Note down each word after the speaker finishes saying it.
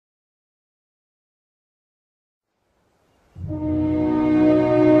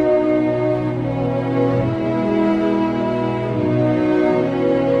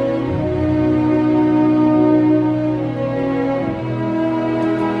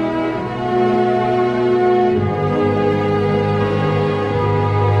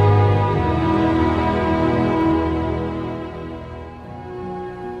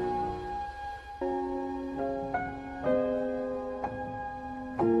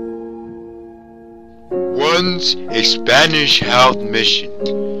once a Spanish-held mission.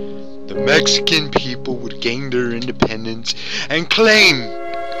 The Mexican people would gain their independence and claim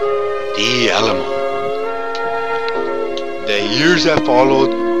the Alamo. The years that followed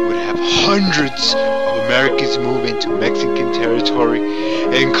would have hundreds of Americans move into Mexican territory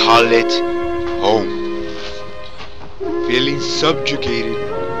and call it home. Feeling subjugated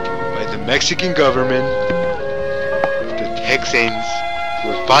by the Mexican government, the Texans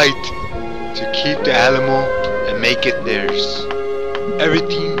would fight to keep the Alamo and make it theirs.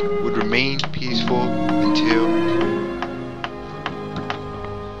 Everything would remain peaceful until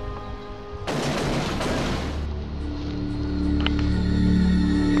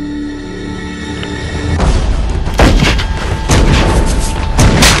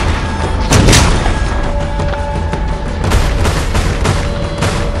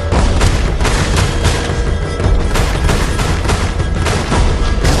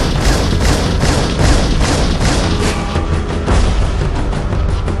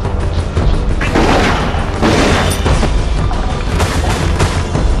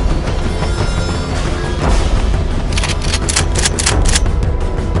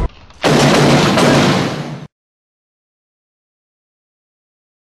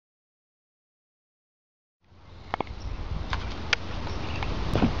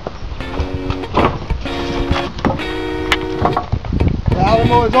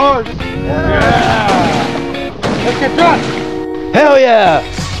Alamo is ours! Yeah! Let's get drunk! Hell yeah!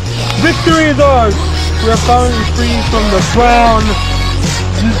 Victory is ours! We are finally free from the brown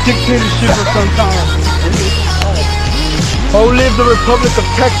dictatorship of Santana. Oh, live the Republic of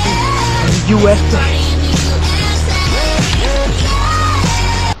Texas and the USA!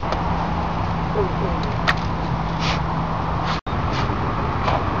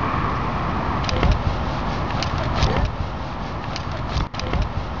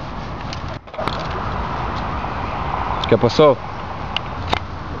 ¿Qué pasó?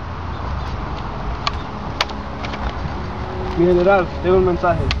 Mi general, tengo un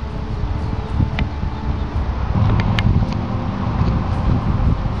mensaje.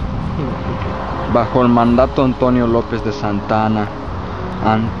 Bajo el mandato Antonio López de Santa Anna,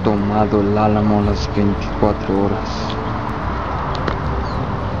 han tomado el Álamo las 24 horas.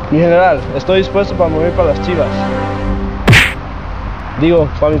 Mi general, estoy dispuesto para morir para las chivas. Digo,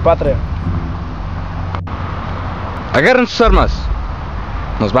 para mi patria. Agarren sus armas.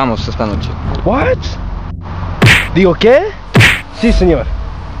 Nos vamos esta noche. What? ¿Digo qué? Sí, señor.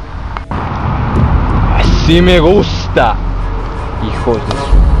 Así me gusta. Hijos de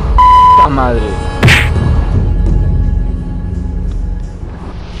su puta madre.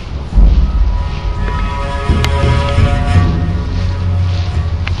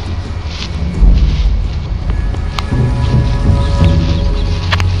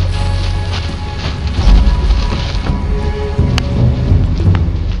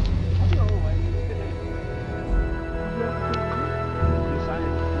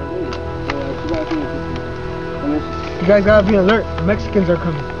 You guys gotta be alert. The Mexicans are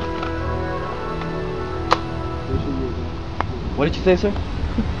coming. What did you say, sir?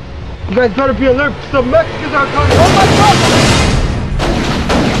 You guys better be alert because the Mexicans are coming. Oh my God!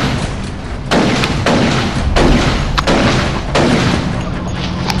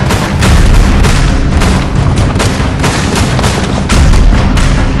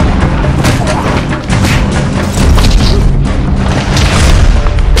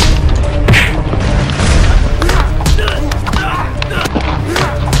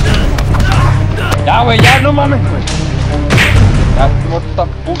 Ya, güey, ya, no mames, güey. Ya, no está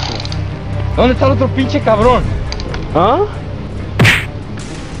puto. ¿Dónde está el otro pinche cabrón? ¿Ah?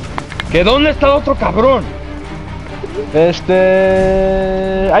 ¿Que dónde está el otro cabrón?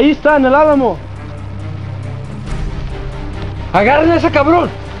 Ahí está, en el Álamo. ¡Agarren a ese cabrón!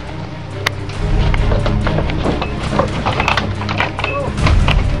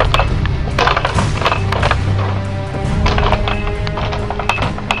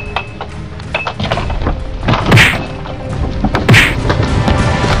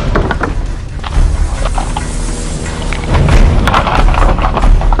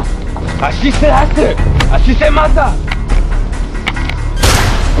 ¡Así se hace! ¡Así se mata!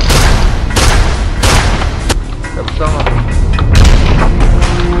 ¿Qué pasó?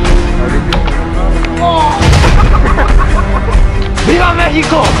 ¡Oh! ¡Viva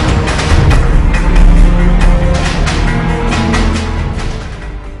México!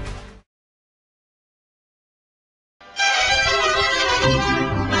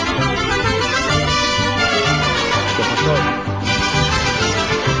 ¿Qué pasó?